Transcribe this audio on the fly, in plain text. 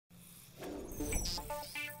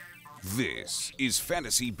This is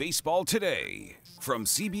Fantasy Baseball Today from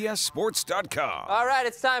CBSSports.com. All right,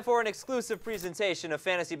 it's time for an exclusive presentation of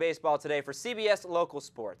Fantasy Baseball Today for CBS Local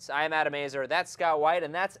Sports. I am Adam Azer, that's Scott White,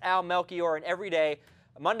 and that's Al Melchior. And every day,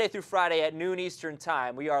 Monday through Friday at noon Eastern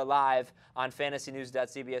Time, we are live on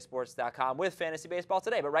fantasynews.cbssports.com with Fantasy Baseball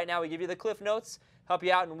Today. But right now, we give you the Cliff Notes, help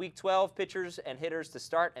you out in Week 12, pitchers and hitters to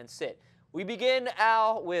start and sit. We begin,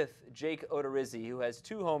 Al, with Jake Odorizzi, who has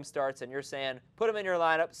 2 home starts, and you're saying put him in your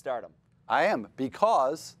lineup, start him. I am,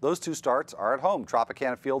 because those 2 starts are at home.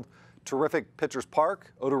 Tropicana Field, terrific pitcher's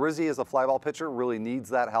park. Odorizzi, as a fly ball pitcher, really needs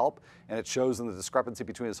that help, and it shows in the discrepancy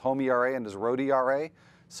between his home ERA and his road ERA.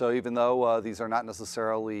 So even though these are not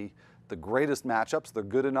necessarily the greatest matchups, they're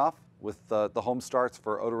good enough with the home starts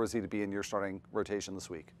for Odorizzi to be in your starting rotation this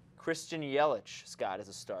week. Christian Yelich, Scott, as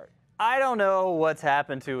a start. I don't know what's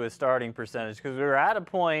happened to his starting percentage, because we were at a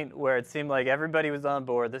point where it seemed like everybody was on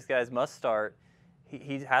board. This guy's must start.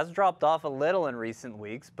 He has dropped off a little in recent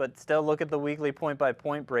weeks, but still look at the weekly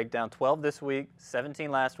point-by-point breakdown. 12 this week, 17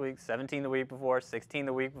 last week, 17 the week before, 16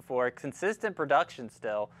 the week before. Consistent production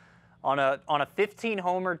still on a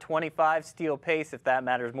 15-homer, 25-steal pace, if that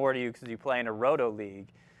matters more to you because you play in a roto league.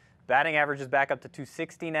 Batting average is back up to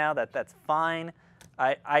 260 now. That's fine.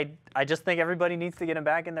 I just think everybody needs to get him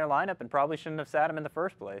back in their lineup and probably shouldn't have sat him in the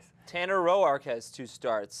first place. Tanner Roark has 2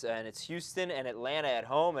 starts, and it's Houston and Atlanta at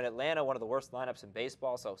home, and Atlanta one of the worst lineups in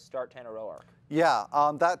baseball, so start Tanner Roark. Yeah,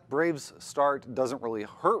 that Braves start doesn't really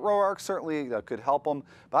hurt Roark. Certainly could help him,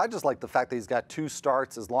 but I just like the fact that he's got 2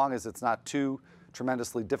 starts as long as it's not 2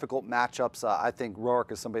 tremendously difficult matchups. I think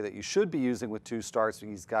Roark is somebody that you should be using with 2 starts.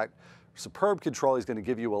 He's got superb control. He's going to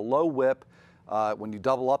give you a low whip. When you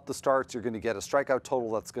double up the starts, you're going to get a strikeout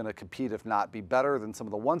total that's going to compete, if not be better than some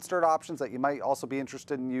of the 1-start options that you might also be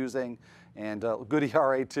interested in using, and good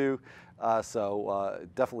ERA too. So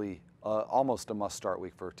definitely almost a must-start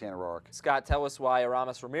week for Tanner Roark. Scott, tell us why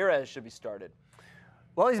Aramis Ramirez should be started.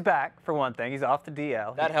 Well, he's back, for one thing. He's off the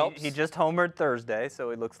DL. That helps. He just homered Thursday, so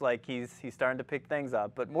it looks like he's starting to pick things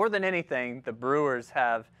up. But more than anything, the Brewers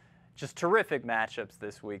have just terrific matchups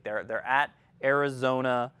this week. They're at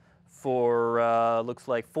Arizona for looks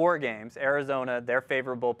like 4 games. Arizona, their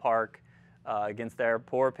favorable park against their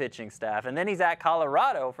poor pitching staff. And then he's at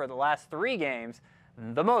Colorado for the last 3 games,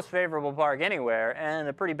 the most favorable park anywhere, and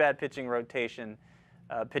a pretty bad pitching rotation,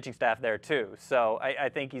 pitching staff there too. So I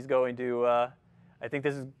think he's going to, I think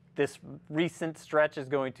this recent stretch is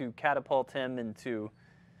going to catapult him into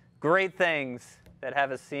great things that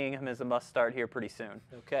have us seeing him as a must-start here pretty soon.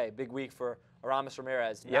 Okay, big week for Aramis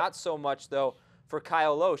Ramirez. Yep. Not so much, though, for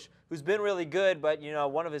Kyle Lohse, who's been really good, but, you know,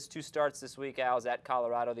 one of his 2 starts this week, Al's at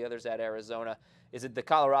Colorado, the other's at Arizona. Is it the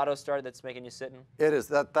Colorado start that's making you sitting? It is.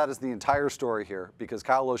 That is the entire story here, because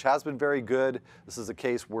Kyle Lohse has been very good. This is a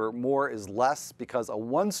case where more is less, because a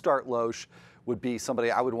 1-start Lohse would be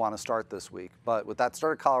somebody I would want to start this week. But with that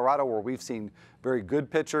start at Colorado, where we've seen very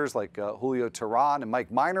good pitchers like Julio Teheran and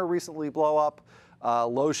Mike Minor recently blow up,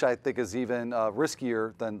 Lohse, I think, is even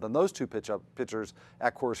riskier than those 2 pitchers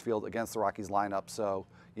at Coors Field against the Rockies lineup. So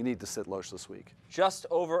you need to sit Lohse this week. Just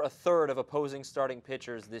over a third of opposing starting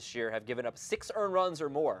pitchers this year have given up 6 earned runs or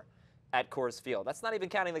more at Coors Field. That's not even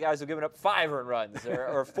counting the guys who've given up 5 earned runs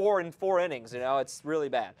or 4 in 4 innings. You know, it's really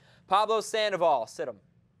bad. Pablo Sandoval, sit him.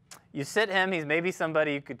 You sit him. He's maybe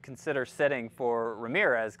somebody you could consider sitting for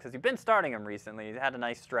Ramirez, because you've been starting him recently. He's had a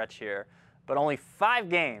nice stretch here, but only 5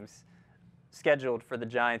 games scheduled for the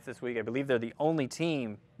Giants this week. I believe they're the only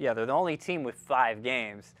team. Yeah, they're the only team with 5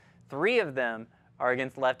 games. 3 of them are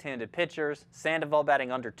against left-handed pitchers. Sandoval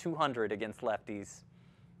batting under 200 against lefties.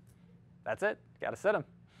 That's it. Got to sit him.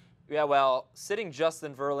 Yeah, well, sitting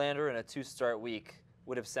Justin Verlander in a 2-start week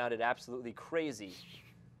would have sounded absolutely crazy,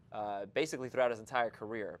 basically throughout his entire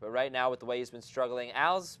career. But right now, with the way he's been struggling,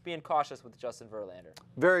 Al's being cautious with Justin Verlander.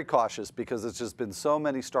 Very cautious, because it's just been so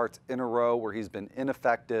many starts in a row where he's been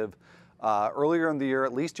ineffective. Earlier in the year,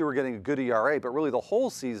 at least you were getting a good ERA, but really the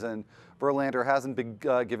whole season, Verlander hasn't been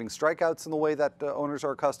giving strikeouts in the way that owners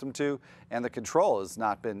are accustomed to, and the control has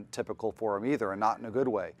not been typical for him either, and not in a good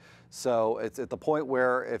way. So it's at the point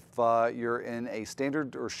where if you're in a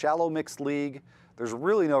standard or shallow mixed league, there's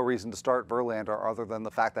really no reason to start Verlander other than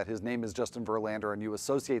the fact that his name is Justin Verlander, and you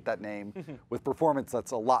associate that name with performance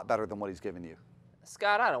that's a lot better than what he's given you.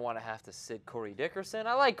 Scott, I don't want to have to sit Corey Dickerson.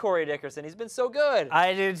 I like Corey Dickerson. He's been so good.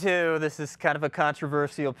 I do too. This is kind of a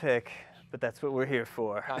controversial pick, but that's what we're here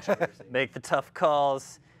for. Controversy. Make the tough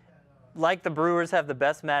calls. Like the Brewers have the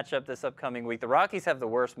best matchup this upcoming week, the Rockies have the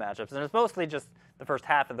worst matchups, and it's mostly just the first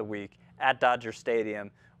half of the week at Dodger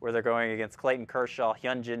Stadium, where they're going against Clayton Kershaw,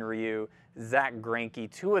 Hyunjin Ryu, Zach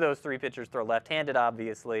Greinke. 2 of those 3 pitchers throw left-handed,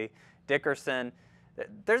 obviously. Dickerson,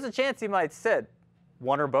 there's a chance he might sit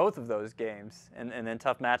 1 or both of those games, and then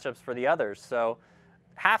tough matchups for the others. So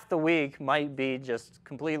half the week might be just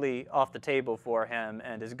completely off the table for him,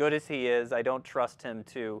 and as good as he is, I don't trust him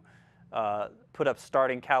to put up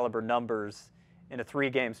starting caliber numbers in a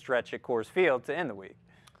 3-game stretch at Coors Field to end the week.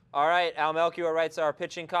 All right, Al Melchior writes our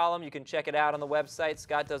pitching column. You can check it out on the website.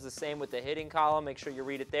 Scott does the same with the hitting column. Make sure you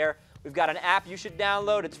read it there. We've got an app you should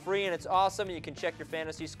download. It's free and it's awesome. And you can check your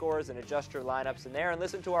fantasy scores and adjust your lineups in there and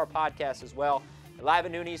listen to our podcast as well. Live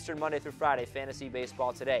at noon Eastern, Monday through Friday, Fantasy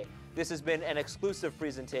Baseball Today. This has been an exclusive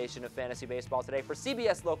presentation of Fantasy Baseball Today for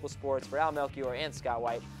CBS Local Sports. For Al Melchior and Scott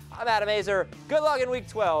White, I'm Adam Azer. Good luck in Week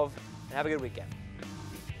 12, and have a good weekend.